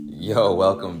Yo,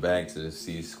 welcome back to the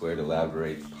C Squared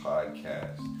Elaborate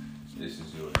podcast. This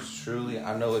is yours truly.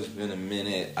 I know it's been a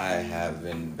minute. I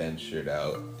haven't ventured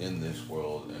out in this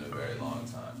world in a very long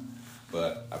time.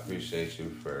 But I appreciate you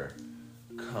for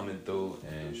coming through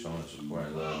and showing support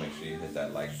and love. Make sure you hit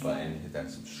that like button, hit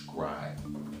that subscribe.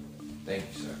 Thank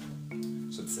you, sir.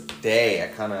 So today,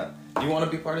 you want to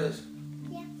be part of this?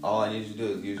 Yeah. All I need you to do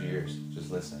is use your ears.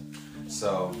 Just listen.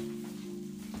 So,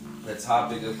 the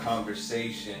topic of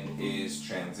conversation is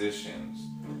transitions.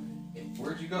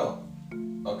 Where'd you go?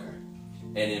 Okay.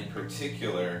 And in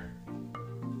particular,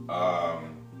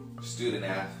 student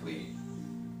athlete.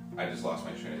 I just lost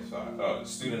my train of thought. Oh,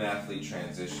 student athlete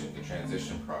transition, the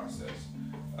transition process.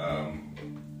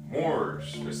 More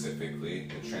specifically,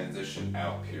 the transition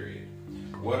out period.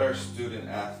 What are student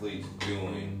athletes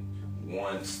doing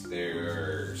once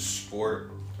their sport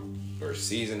or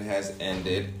season has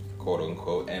ended, quote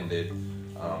unquote ended,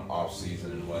 off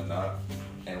season and whatnot,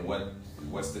 and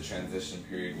what's the transition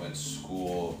period when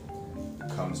school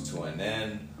comes to an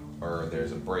end or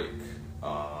there's a break,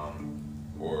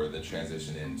 or the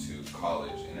transition into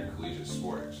college, intercollegiate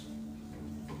sports.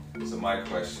 So my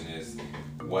question is,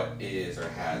 what is or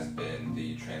has been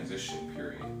the transition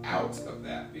period out of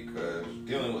that? Because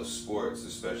dealing with sports,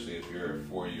 especially if you're a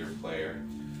 4-year player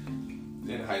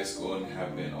in high school and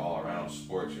have been all around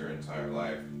sports your entire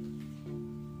life,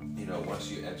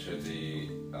 once you enter the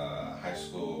high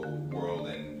school world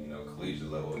and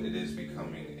collegiate level, it is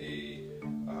becoming a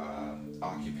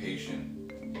occupation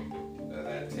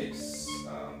that takes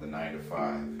the 9 to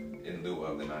 5 in lieu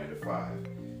of the 9 to 5.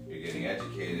 You're getting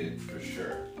educated for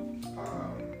sure.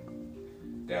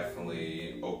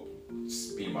 Definitely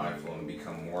be mindful and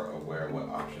become more aware of what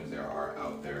options there are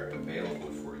out there available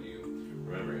for you.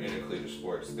 Remember, intercollegiate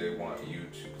sports, they want you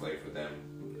to play for them,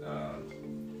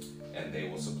 and they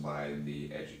will supply the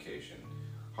education.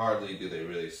 Hardly do they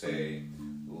really say,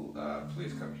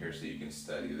 please come here so you can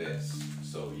study this,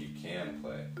 so you can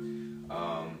play.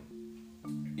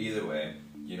 Either way,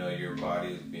 your body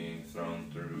is being thrown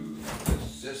through the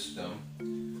system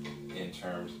in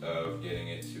terms of getting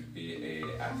it to be a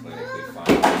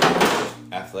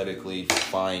athletically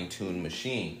fine-tuned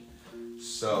machine.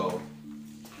 So,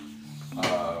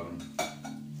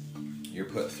 you're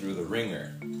put through the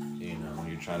ringer.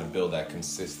 You're trying to build that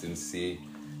consistency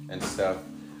and stuff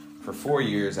for 4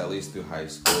 years, at least through high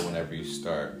school, whenever you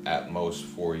start, at most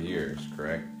 4 years,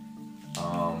 correct?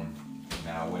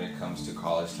 Now, when it comes to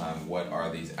college time, what are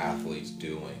these athletes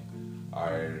doing?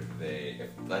 Are they,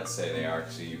 let's say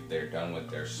they're done with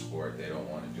their sport, they don't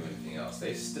want to do anything else,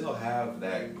 they still have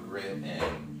that grit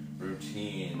and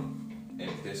routine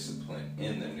and discipline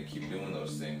in them to keep doing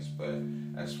those things, but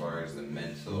as far as the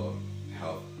mental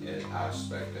health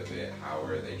aspect of it, how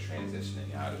are they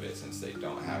transitioning out of it since they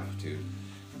don't have to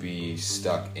be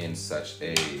stuck in such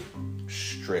a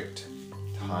strict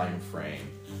time frame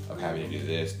of having to do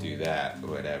this, do that, or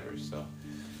whatever. So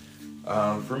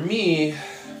for me,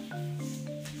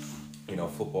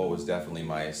 football was definitely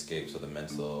my escape, so the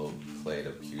mental played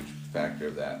a huge factor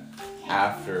of that.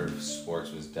 After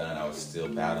sports was done, I was still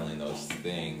battling those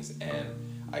things, and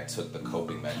I took the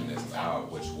coping mechanism out,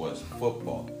 which was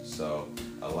football. So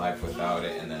a life without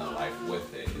it and then a life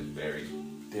with it is very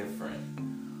different.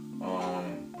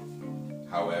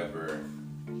 However,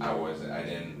 I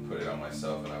didn't put it on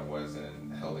myself, and I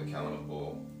wasn't held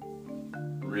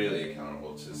really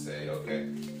accountable to say, okay,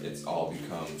 it's all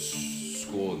become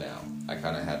school now. I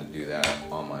kind of had to do that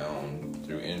on my own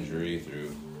through injury,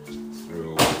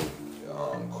 through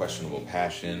questionable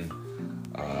passion.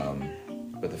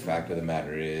 But the fact of the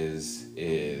matter is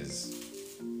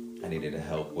I needed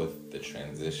help with the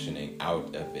transitioning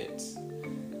out of it.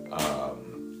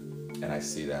 And I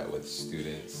see that with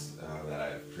students that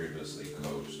I've previously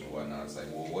coached and whatnot. It's like,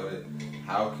 well,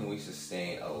 how can we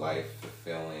sustain a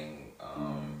life-fulfilling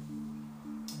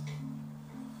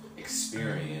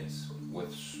experience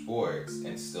with sports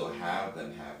and still have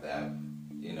them have that,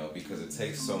 because it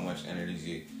takes so much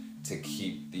energy to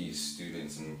keep these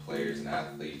students and players and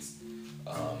athletes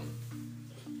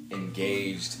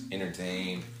engaged,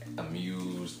 entertained,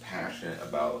 amused, passionate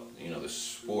about the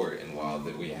sport, and while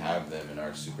that we have them in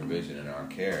our supervision and our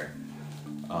care,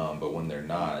 but when they're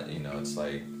not, it's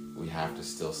like we have to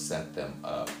still set them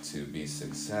up to be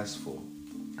successful.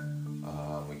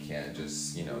 We can't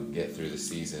just get through the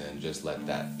season and just let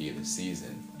that be the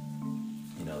season.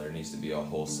 There needs to be a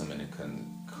wholesome and a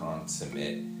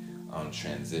consummate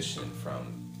transition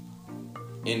from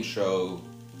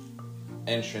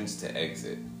entrance to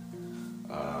exit,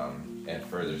 and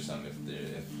further some if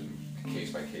the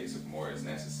case by case if more is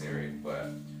necessary.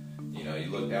 But You know, you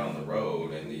look down the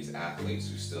road and these athletes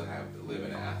who still have to live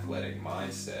in an athletic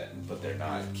mindset, but they're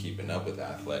not keeping up with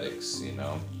athletics, you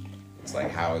know. It's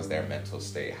like, how is their mental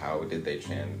state? How did they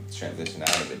transition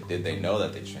out of it? Did they know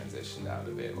that they transitioned out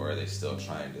of it? Or are they still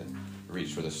trying to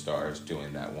reach for the stars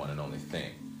doing that one and only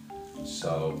thing?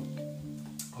 So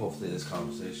hopefully this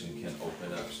conversation can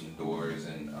open up some doors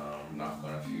and knock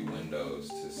on a few windows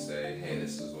to say, hey,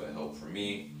 this is what helped for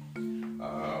me.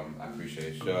 I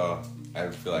appreciate y'all. I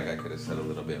feel like I could have said a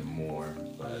little bit more,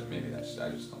 but maybe I just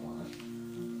don't want to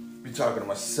be talking to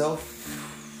myself,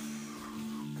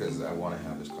 because I want to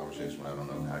have this conversation when I don't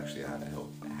know actually how to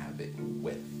have it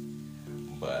with.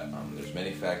 But there's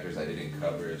many factors I didn't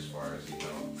cover as far as, you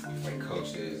know, like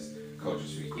coaches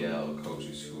who yell,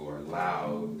 coaches who are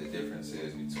loud, the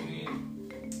differences between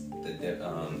the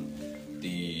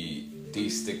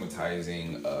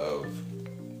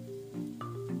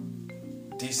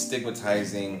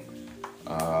destigmatizing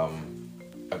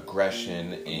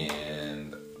aggression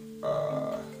and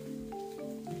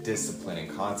discipline and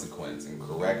consequence and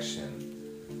correction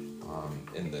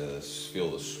in the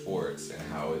field of sports, and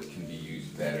how it can be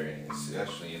used better,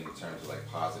 especially in the terms of like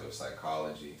positive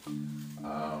psychology.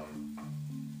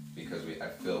 Because I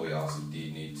feel we also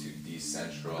need to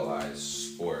decentralize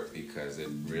sport, because it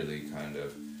really kind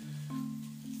of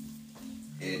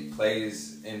it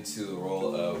plays into the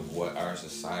role of what our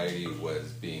society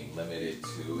was being limited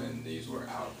to, and these were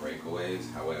out breakaways.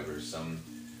 However, some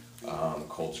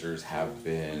cultures have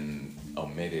been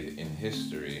omitted in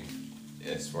history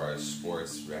as far as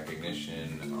sports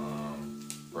recognition,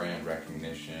 brand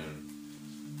recognition,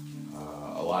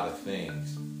 a lot of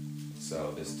things.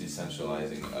 So this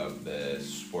decentralizing of the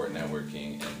sport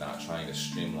networking and not trying to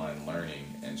streamline learning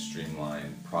and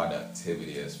streamline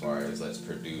productivity as far as let's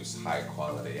produce high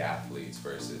quality athletes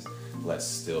versus let's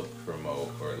still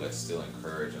promote, or let's still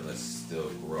encourage, and let's still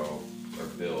grow or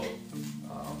build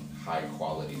high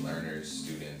quality learners,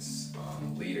 students,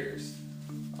 leaders,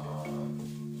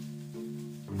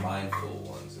 mindful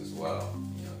ones as well.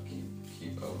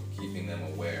 You know, keeping them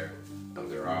aware of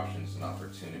their options and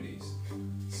opportunities.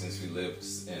 Since we live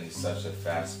in such a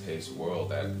fast-paced world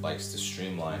that likes to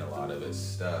streamline a lot of its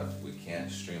stuff, we can't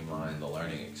streamline the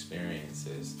learning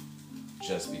experiences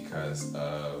just because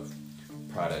of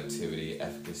productivity,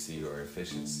 efficacy, or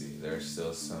efficiency. There are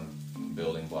still some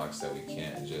building blocks that we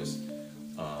can't just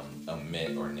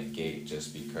omit or negate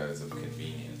just because of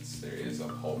convenience. There is a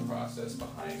whole process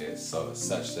behind it. So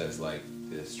such as like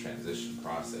this transition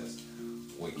process,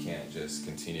 we can't just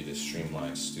continue to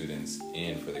streamline students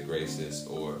in for the graces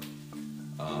or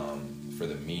for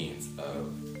the means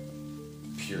of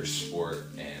pure sport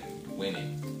and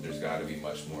winning. There's got to be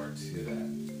much more to that.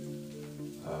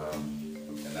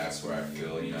 And that's where I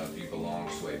feel, you know, if you belong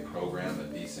to a program, a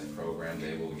decent program,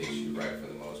 they will get you right for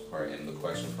the most part. And the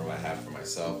question I have for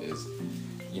myself is,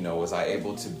 you know, was I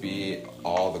able to be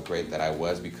all the great that I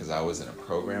was because I was in a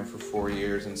program for 4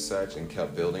 years and such and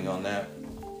kept building on that?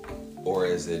 Or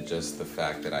is it just the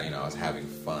fact that I was having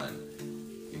fun?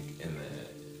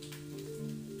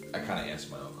 I kind of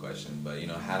answered my own question, but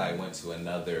had I went to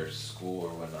another school or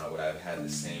whatnot, would I have had the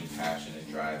same passion and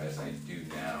drive as I do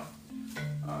now?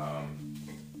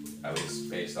 I was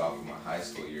based off of my high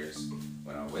school years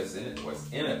when I was in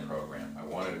a program. I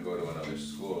wanted to go to another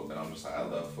school, but I'm just like, I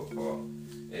love football.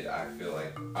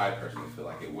 I personally feel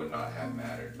like it would not have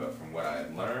mattered, but from what I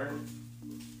had learned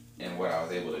and what I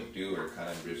was able to do are kind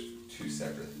of just two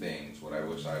separate things. What I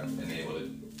wish I'd been able to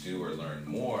do or learn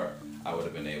more, I would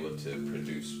have been able to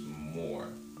produce more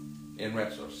in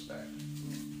retrospect.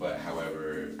 But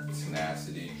however,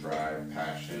 tenacity, drive,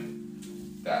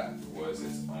 passion, that was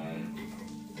its own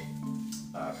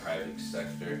private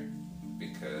sector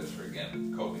because for,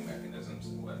 again, coping mechanisms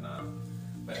and whatnot.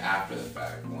 But after the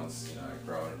fact, once I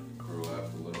grew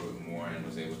up a little bit more and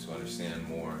was able to understand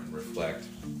more and reflect,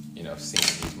 seeing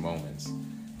these moments,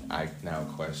 I now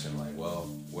question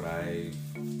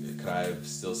could I have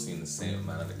still seen the same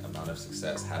amount of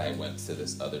success had I went to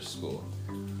this other school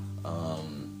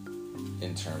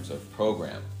in terms of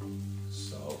program?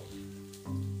 So,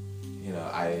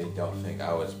 I don't think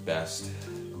I was best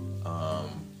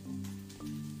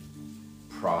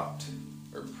propped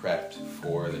or prepped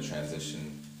for the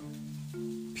transition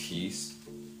piece.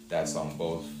 That's on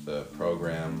both the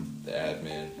program, the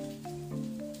admin,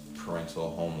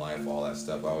 parental, home life, all that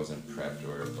stuff. I wasn't prepped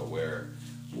or aware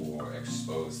or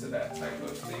exposed to that type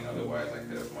of thing. Otherwise, I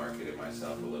could have marketed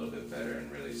myself a little bit better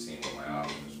and really seen what my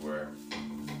options were.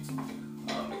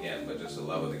 Again, but just the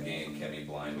love of the game kept me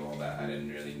blind to all that. I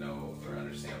didn't really know or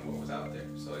understand what was out there.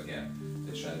 So again,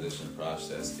 the transition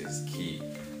process is key.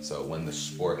 So when the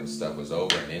sport and stuff was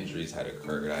over and injuries had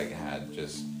occurred, I had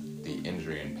just the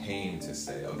injury and pain to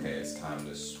say, okay, it's time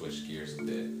to switch gears a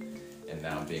bit. And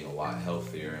now being a lot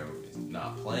healthier and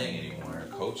not playing anymore,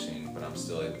 coaching, but I'm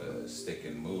still able to stick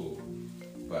and move.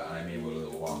 But I'm able to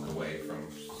walk away from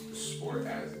the sport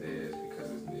as it is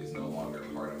because it is no longer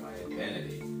part of my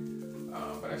identity.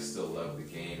 But I still love the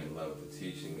game and love the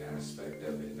teaching aspect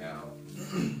of it now.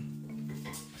 I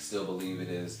still believe it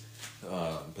is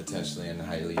potentially and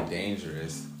highly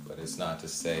dangerous, but it's not to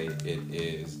say it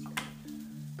is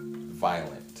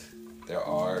violent. There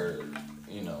are,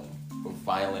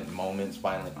 violent moments,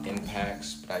 violent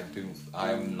impacts, but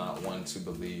I'm not one to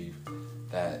believe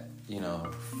that,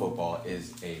 football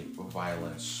is a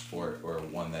violent sport or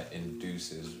one that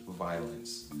induces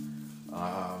violence.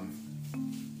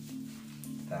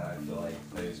 That I feel like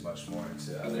plays much more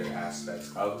into other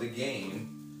aspects of the game,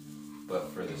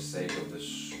 but for the sake of the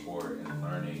sport and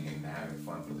learning and having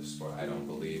fun for the sport, I don't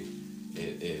believe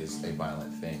it is a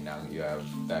violent thing. Now you have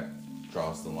that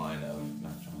draws the line of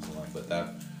but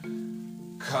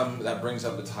that brings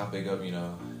up the topic of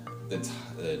the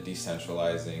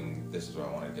decentralizing. This is what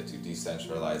I want to get to: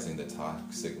 decentralizing the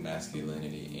toxic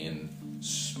masculinity in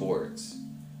sports.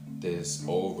 This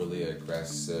overly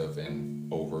aggressive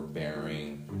and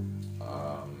overbearing,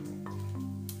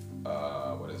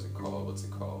 what's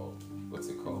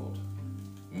it called?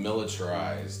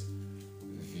 Militarized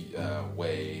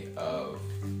way of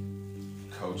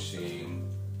coaching,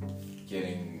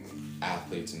 getting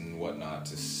athletes and whatnot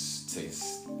to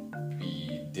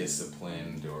be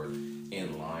disciplined or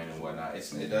in line and whatnot.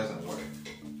 It doesn't work.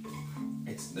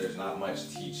 There's not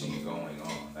much teaching going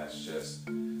on. That's just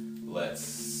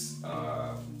let's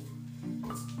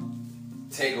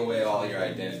take away all your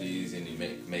identities and you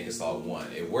make us all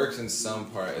one. It works in some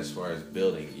part as far as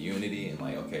building unity and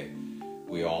okay,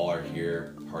 we all are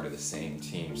here, part of the same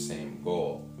team, same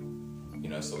goal.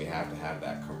 So we have to have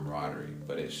that camaraderie,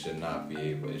 but it should not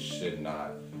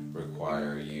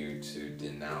require you to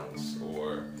denounce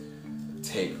or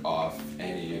take off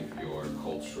any of your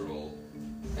cultural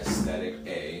aesthetic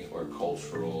A or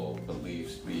cultural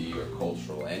beliefs B or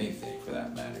cultural anything for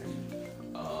that matter.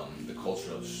 The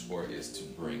culture of sport is to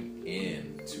bring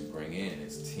in, it's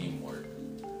teamwork.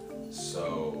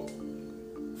 So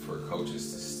for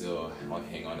coaches to still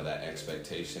hang on to that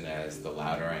expectation as the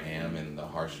louder I am and the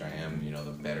harsher I am,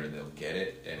 the better they'll get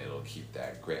it, and it'll keep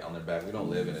that grit on their back. We don't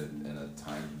live in a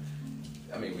time,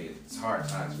 it's hard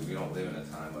times, but we don't live in a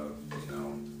time of,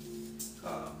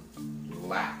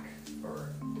 lack or,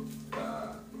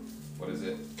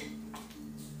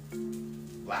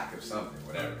 lack of something,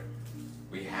 whatever.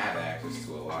 We have access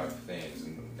to a lot of things,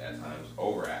 and at times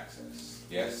over access.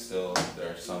 Yes, still there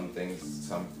are some things,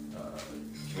 some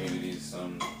communities,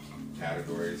 some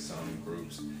categories, some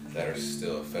groups that are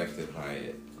still affected by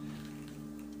it.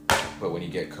 But when you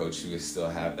get coached, you still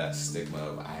have that stigma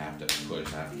of I have to push,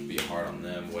 I have to be hard on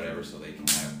them, whatever, so they can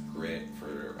have grit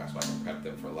so I can prep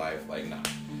them for life. Nah.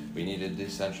 We need to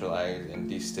decentralize and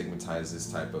destigmatize this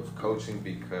type of coaching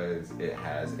because it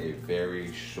has a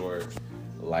very short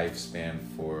lifespan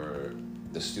for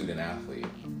the student athlete.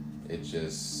 It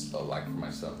just, like for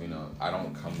myself, I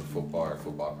don't come to football or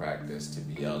football practice to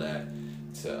be yelled at,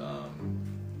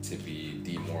 to be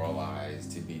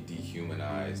demoralized, to be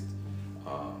dehumanized.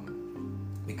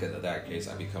 Because of that case,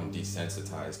 I become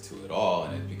desensitized to it all,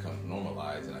 and it becomes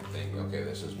normalized, and I think, okay,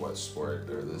 this is what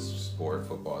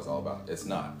football is all about. It's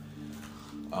not.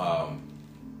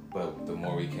 But the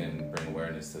more we can bring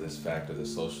awareness to this fact of the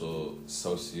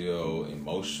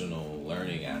socio-emotional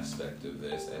learning aspect of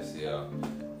this, SEL,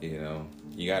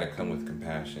 you got to come with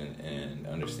compassion and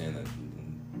understand that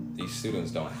these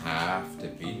students don't have to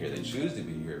be here. They choose to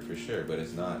be here for sure, but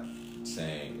it's not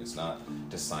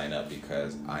to sign up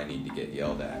because I need to get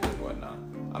yelled at and whatnot.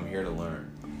 I'm here to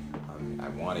learn. I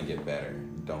want to get better.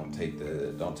 Don't take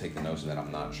the notion that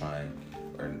I'm not trying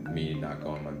or me not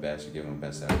going my best or giving my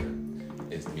best effort.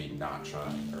 It's me not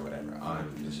trying or whatever.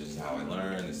 It's just how I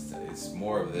learn. It's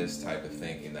more of this type of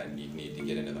thinking that you need to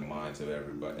get into the minds of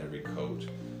every coach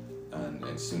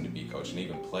and soon to be coach and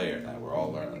even player. That we're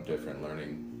all learning different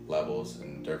learning levels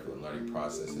and different learning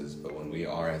processes. But when we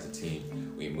are as a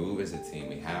team, we move as a team.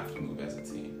 We have to move as a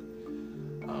team.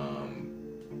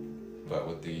 But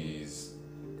with these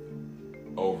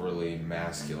overly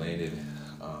masculated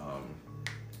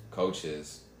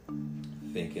coaches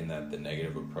thinking that the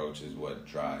negative approach is what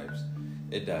drives,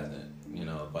 it doesn't.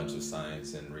 A bunch of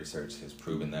science and research has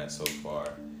proven that so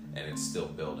far, and it's still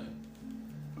building.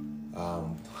 A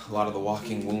lot of the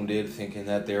walking wounded thinking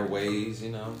that their ways,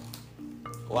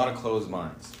 a lot of closed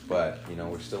minds, but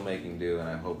we're still making do, and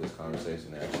I hope this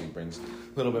conversation actually brings a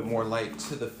little bit more light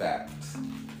to the fact.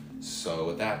 So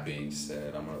with that being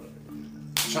said, I'm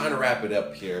trying to wrap it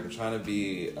up here. I'm trying to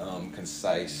be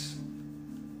concise.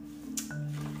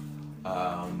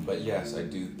 But yes, I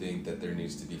do think that there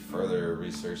needs to be further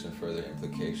research and further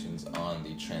implications on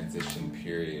the transition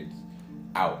period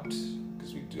out,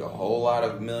 because we do a whole lot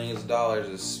of millions of dollars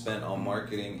is spent on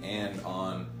marketing and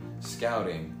on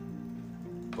scouting.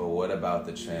 But what about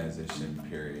the transition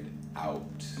period out?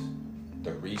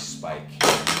 The respite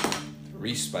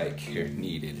care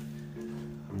needed.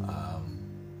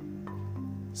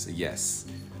 So yes.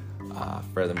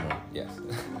 Furthermore, yes.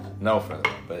 No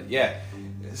furthermore. But yeah,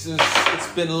 it's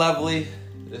been lovely.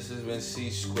 This has been C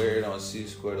Squared on C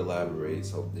Squared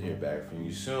Elaborates. Hope to hear back from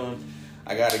you soon.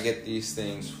 I gotta get these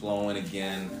things flowing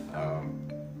again.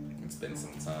 It's been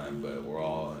some time, but we're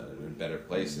all in better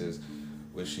places.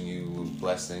 Wishing you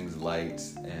blessings, light,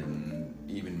 and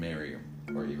even merrier,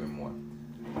 or even more.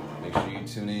 Make sure you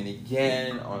tune in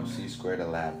again on C Squared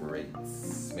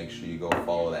Elaborates. Make sure you go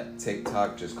follow that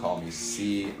TikTok. Just call me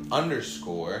C_,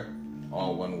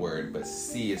 all one word, but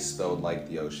C is spelled like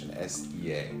the ocean,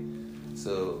 SEA.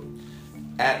 So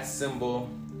 @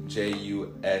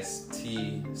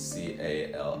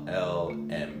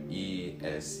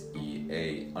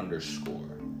 JUSTCALLMESEA_.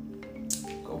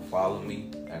 Go follow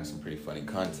me. I have some pretty funny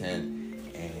content.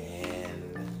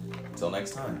 And until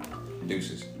next time,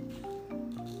 deuces.